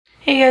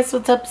Hey guys,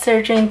 what's up?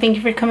 Sarah Jane. Thank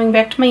you for coming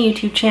back to my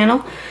YouTube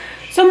channel.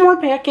 Some more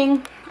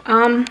packing.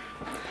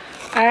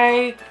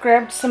 I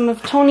grabbed some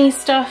of Tony's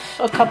stuff,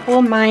 a couple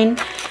of mine,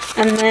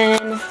 and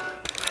then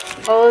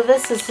all of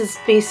this is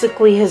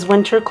basically his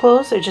winter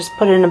clothes. I just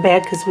put it in a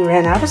bag because we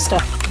ran out of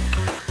stuff.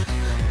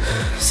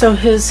 So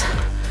his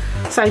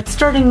side's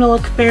starting to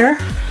look bare.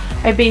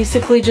 I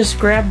basically just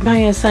grabbed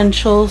my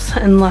essentials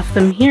and left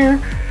them here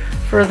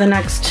for the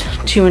next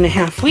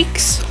 2.5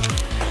 weeks.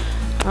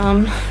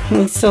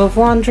 We still have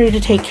laundry to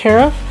take care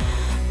of,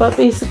 but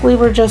basically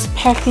we're just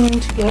packing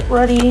to get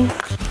ready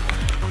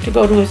to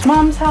go to his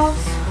mom's house.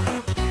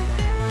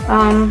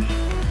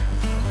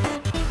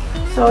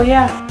 So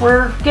yeah,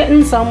 we're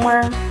getting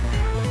somewhere.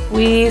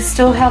 We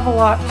still have a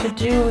lot to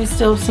do. We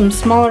still have some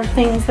smaller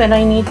things that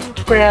I need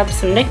to grab,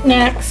 some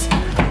knickknacks,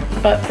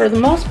 but for the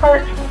most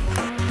part,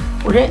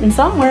 we're getting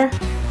somewhere.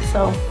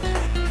 So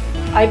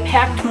I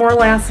packed more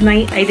last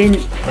night. I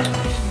didn't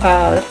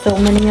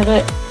film any of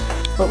it.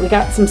 But we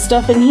got some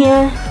stuff in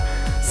here,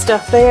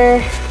 stuff there.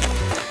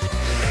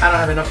 I don't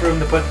have enough room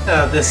to put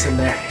this in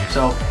there,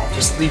 so I'll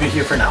just leave it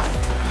here for now.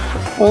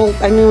 Well,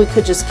 I mean, we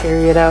could just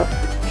carry it out.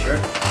 Sure?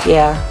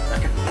 Yeah.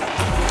 Okay.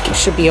 It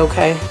should be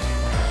okay.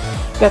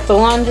 Got the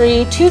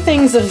laundry, 2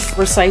 things of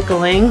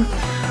recycling.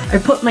 I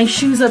put my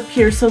shoes up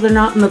here so they're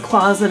not in the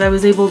closet. I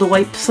was able to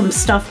wipe some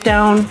stuff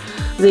down.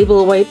 I was able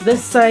to wipe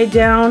this side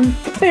down.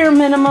 Bare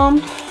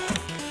minimum.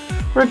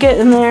 We're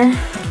getting there.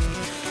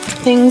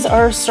 Things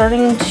are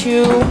starting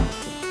to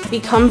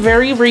become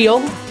very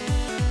real.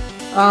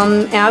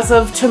 As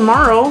of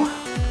tomorrow,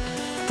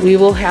 we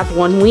will have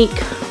 1 week.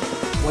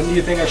 When do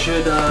you think I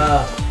should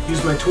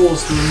use my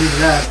tools to remove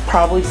that?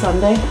 Probably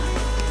Sunday.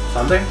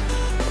 Sunday?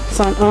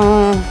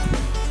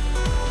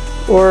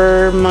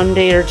 Or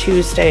Monday or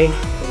Tuesday.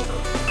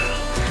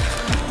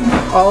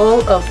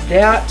 All of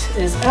that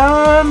is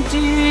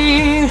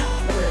empty.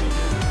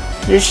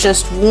 There's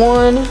just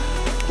one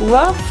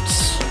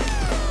left.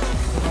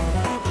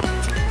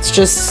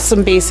 Just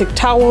some basic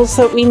towels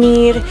that we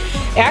need.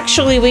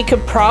 Actually, we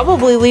could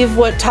probably leave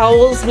what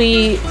towels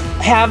we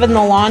have in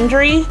the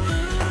laundry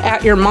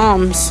at your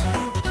mom's.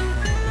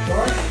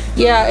 Sure.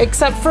 Yeah,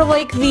 except for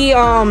like the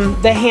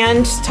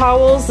hand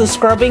towels, the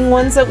scrubbing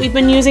ones that we've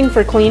been using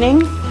for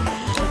cleaning.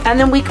 And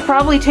then we could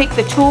probably take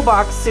the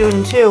toolbox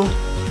soon too.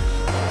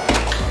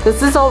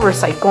 This is all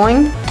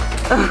recycling.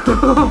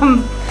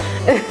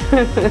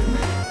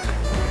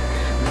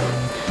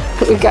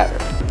 We got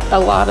a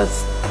lot of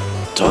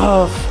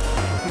stuff.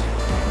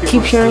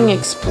 Keep hearing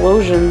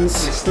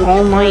explosions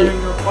all night.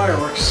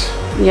 Fireworks.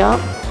 Yeah.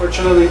 Where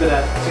should I leave it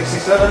at?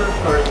 67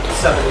 or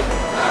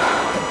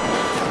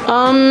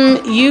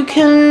 70? You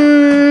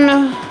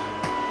can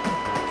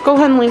go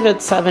ahead and leave it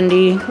at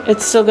 70.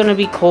 It's still gonna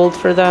be cold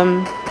for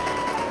them.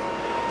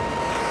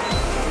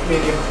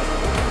 Medium.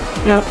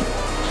 Yep.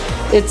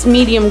 It's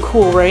medium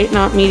cool, right?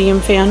 Not medium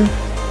fan.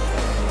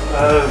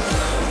 Yeah.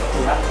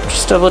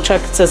 Just double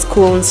check it says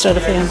cool instead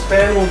of fan. This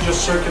fan will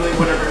just circulate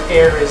whatever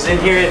air is in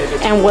here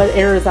and what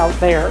air is out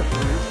there.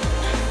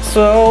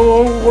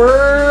 So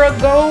we're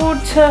go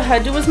to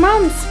head to his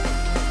mom's.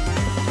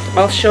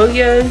 I'll show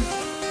you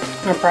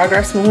our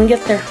progress when we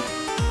get there.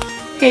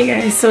 Hey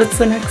guys, so it's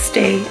the next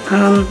day.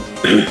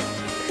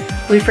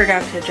 We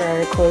forgot to dry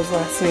our clothes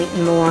last night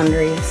in the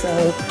laundry,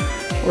 so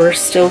we're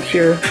still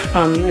here.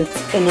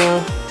 It's been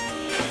a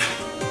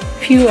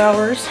few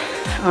hours.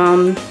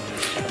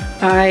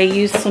 I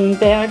used some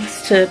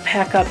bags to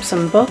pack up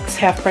some books.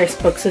 Half Price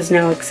Books is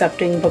now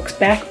accepting books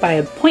back by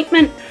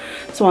appointment.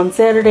 So on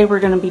Saturday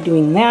we're going to be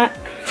doing that.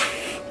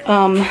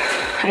 I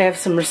have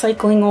some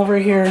recycling over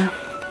here.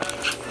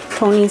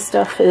 Tony's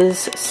stuff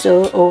is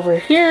still over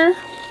here.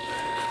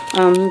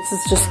 This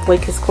is just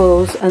like his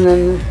clothes, and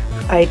then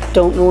I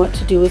don't know what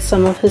to do with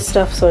some of his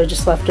stuff, so I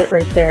just left it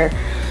right there.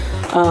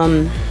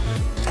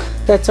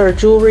 That's our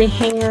jewelry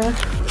hanger.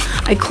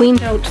 I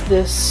cleaned out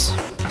this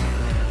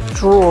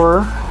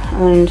drawer,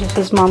 and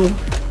his mom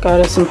got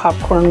us some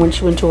popcorn when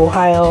she went to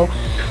Ohio.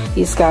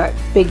 He's got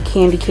big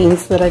candy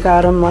canes that I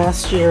got him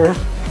last year.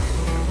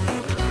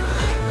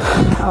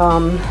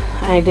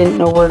 I didn't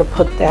know where to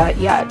put that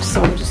yet,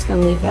 so I'm just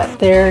gonna leave that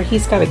there.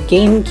 He's got a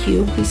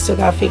GameCube. He's still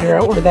gotta figure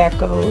out where that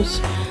goes.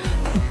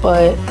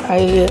 But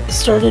I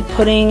started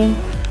putting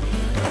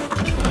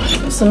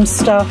some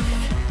stuff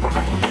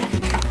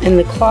in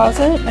the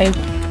closet. I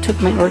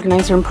took my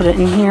organizer and put it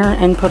in here,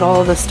 and put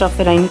all of the stuff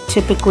that I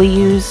typically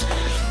use,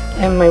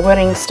 and my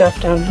wedding stuff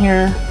down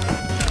here.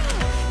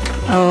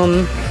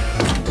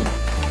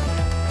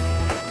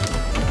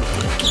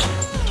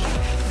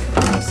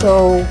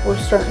 So we're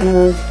starting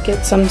to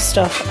get some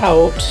stuff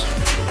out.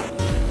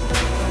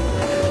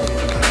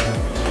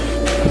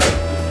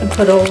 I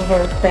put all of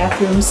our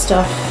bathroom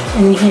stuff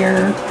in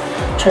here,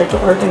 tried to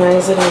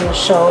organize it on the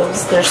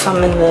shelves. There's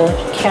some in the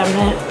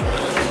cabinet.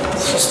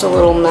 It's just a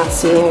little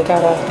messy. I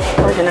gotta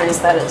organize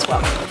that as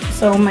well.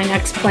 So my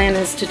next plan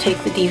is to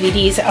take the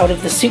DVDs out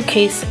of the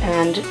suitcase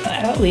and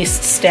at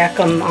least stack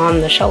them on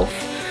the shelf,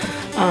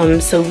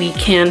 so we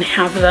can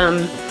have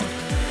them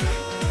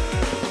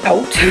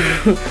out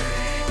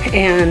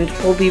and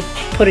we'll be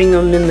putting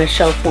them in the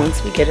shelf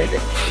once we get it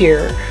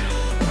here.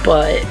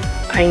 But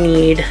I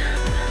need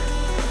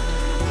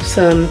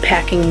some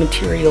packing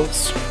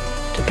materials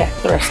to pack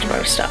the rest of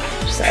our stuff.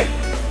 So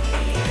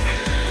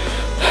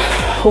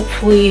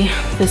hopefully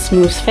this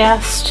moves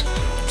fast.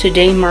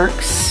 Today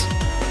marks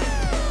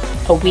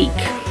a week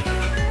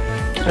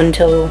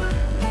until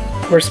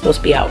we're supposed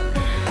to be out.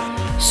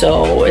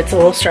 So it's a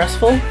little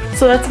stressful.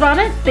 So that's about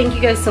it. Thank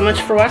you guys so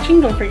much for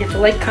watching. Don't forget to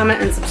like,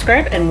 comment, and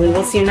subscribe, and we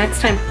will see you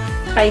next time.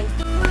 Bye.